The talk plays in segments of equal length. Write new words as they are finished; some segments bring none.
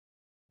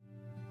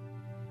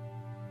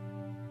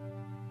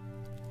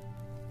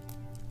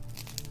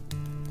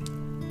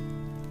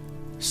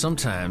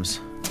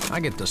Sometimes I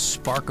get the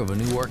spark of a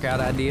new workout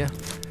idea,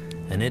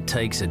 and it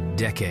takes a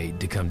decade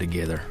to come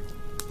together,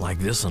 like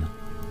this one.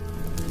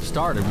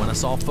 Started when I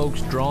saw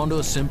folks drawn to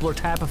a simpler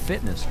type of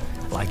fitness,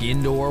 like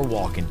indoor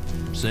walking.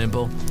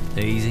 Simple,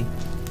 easy.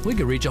 We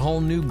could reach a whole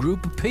new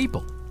group of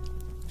people.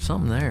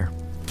 Something there.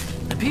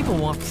 And people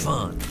want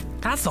fun.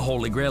 That's the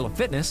holy grail of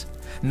fitness.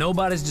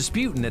 Nobody's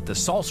disputing that the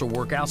salsa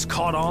workouts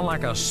caught on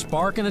like a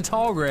spark in the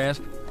tall grass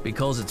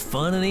because it's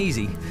fun and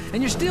easy,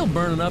 and you're still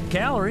burning up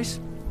calories.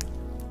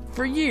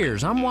 For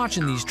years, I'm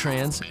watching these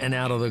trends, and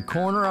out of the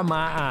corner of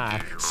my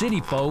eye, city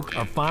folk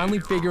are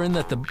finally figuring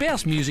that the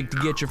best music to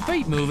get your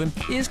feet moving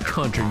is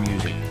country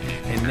music.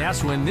 And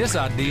that's when this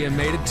idea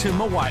made it to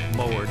my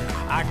whiteboard.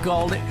 I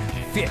called it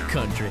Fit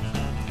Country.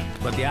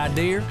 But the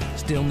idea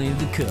still needed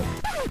to cook.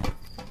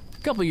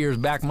 A couple years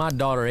back, my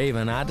daughter Ava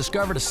and I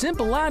discovered a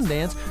simple line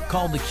dance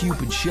called the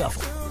Cupid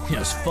Shuffle. It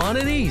was fun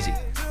and easy,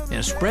 and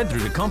it spread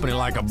through the company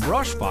like a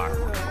brush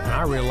fire. And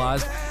I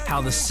realized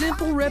how the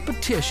simple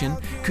repetition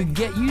could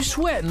get you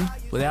sweating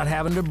without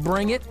having to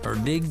bring it or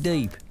dig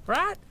deep.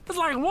 Right? It's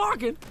like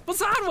walking, but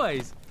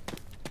sideways.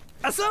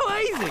 That's so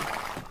easy.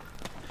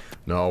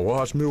 Now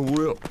watch me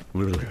whip,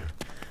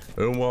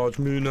 and watch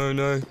me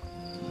nay-nay.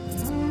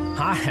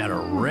 I had a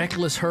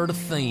reckless herd of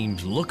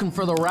themes looking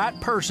for the right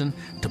person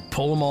to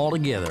pull them all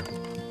together.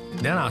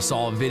 Then I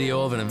saw a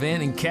video of an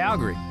event in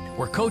Calgary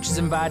where coaches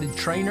invited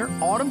trainer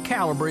Autumn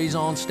Calabrese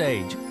on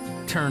stage.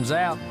 Turns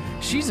out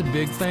she's a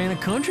big fan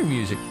of country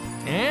music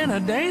and a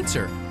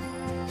dancer.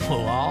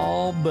 Well,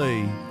 I'll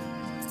be.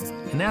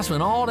 And that's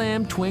when all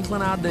them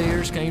twinkling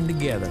ideas came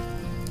together.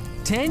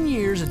 10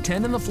 years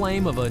attending the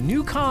flame of a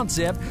new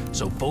concept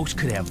so folks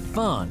could have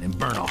fun and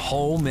burn a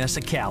whole mess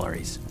of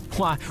calories.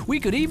 Why, we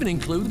could even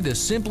include the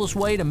simplest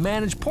way to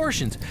manage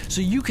portions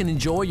so you can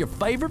enjoy your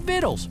favorite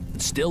victuals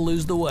and still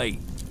lose the weight.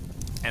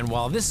 And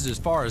while this is as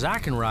far as I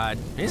can ride,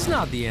 it's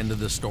not the end of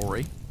the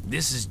story.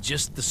 This is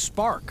just the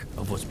spark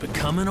of what's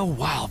becoming a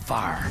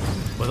wildfire.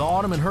 With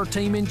Autumn and her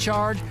team in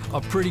charge, a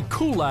pretty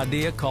cool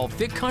idea called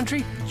Fit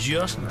Country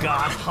just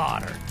got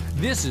hotter.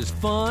 This is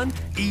fun,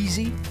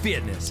 easy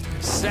fitness.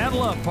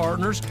 Saddle up,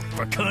 partners,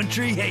 for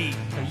country heat.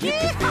 You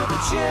can feel the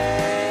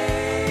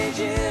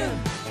changing.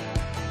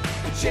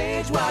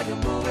 Change while you're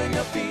moving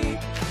your feet.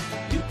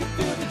 You can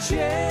feel the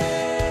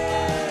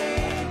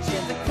change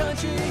in the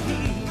country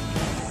heat.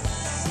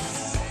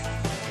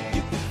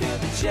 You can feel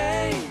the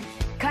change.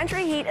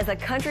 Country Heat is a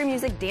country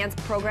music dance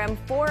program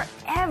for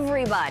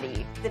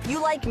everybody. If you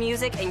like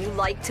music and you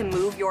like to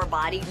move your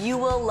body, you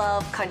will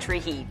love Country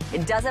Heat.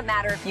 It doesn't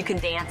matter if you can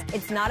dance.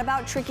 It's not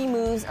about tricky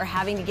moves or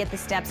having to get the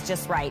steps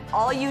just right.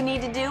 All you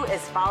need to do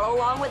is follow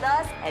along with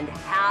us and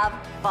have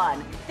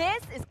fun.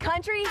 This is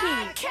Country Heat.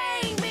 I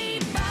can't be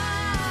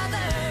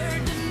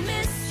bothered to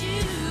miss you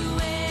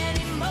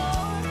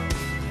anymore.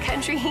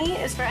 Country Heat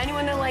is for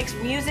anyone that likes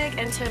music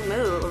and to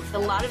move. A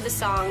lot of the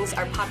songs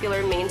are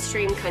popular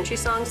mainstream country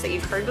songs that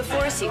you've heard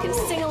before, so you can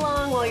sing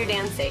along while you're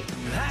dancing.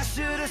 I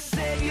should have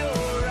said you're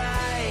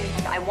right.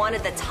 I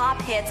wanted the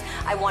top hits,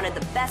 I wanted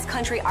the best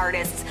country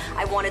artists,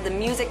 I wanted the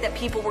music that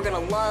people were gonna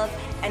love,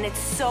 and it's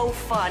so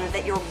fun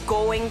that you're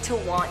going to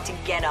want to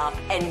get up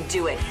and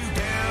do it.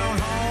 Down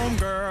home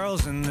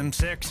girls in them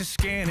sexy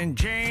skinny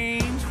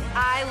jeans.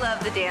 I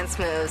love the dance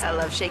moves. I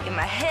love shaking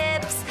my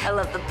hips. I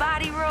love the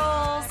body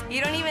rolls.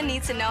 You don't even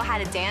need to know how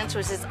to dance,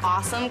 which is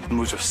awesome. The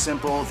moves are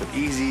simple, they're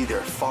easy,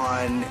 they're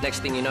fun.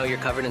 Next thing you know, you're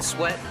covered in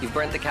sweat. You've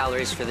burnt the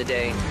calories for the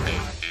day.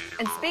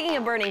 And speaking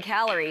of burning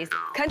calories,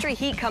 Country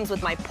Heat comes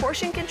with my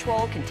portion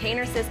control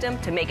container system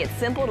to make it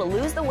simple to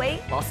lose the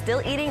weight while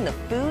still eating the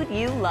food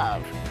you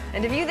love.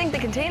 And if you think the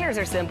containers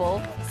are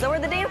simple, so are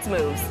the dance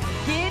moves.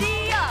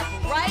 Giddy up,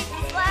 right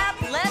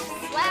slap, left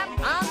slap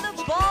on the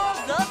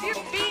balls of your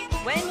feet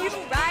when you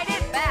ride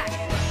it back.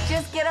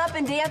 Just get up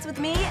and dance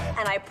with me,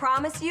 and I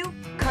promise you,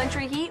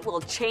 Country Heat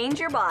will change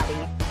your body.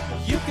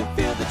 You can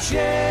feel the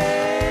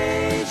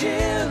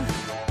changing.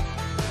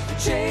 The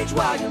change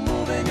while you're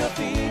moving your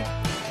feet.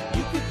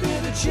 You can feel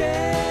the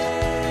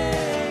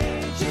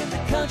change in the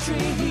country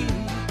heat.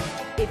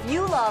 If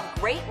you love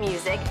great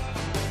music,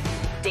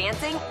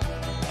 dancing,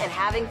 and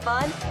having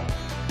fun,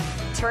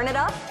 turn it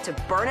up to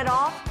burn it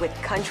off with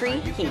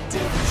Country Heat.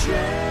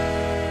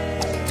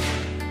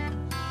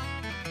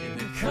 In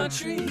the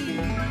country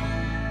heat.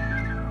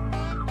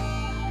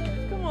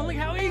 Come on, look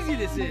how easy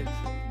this is.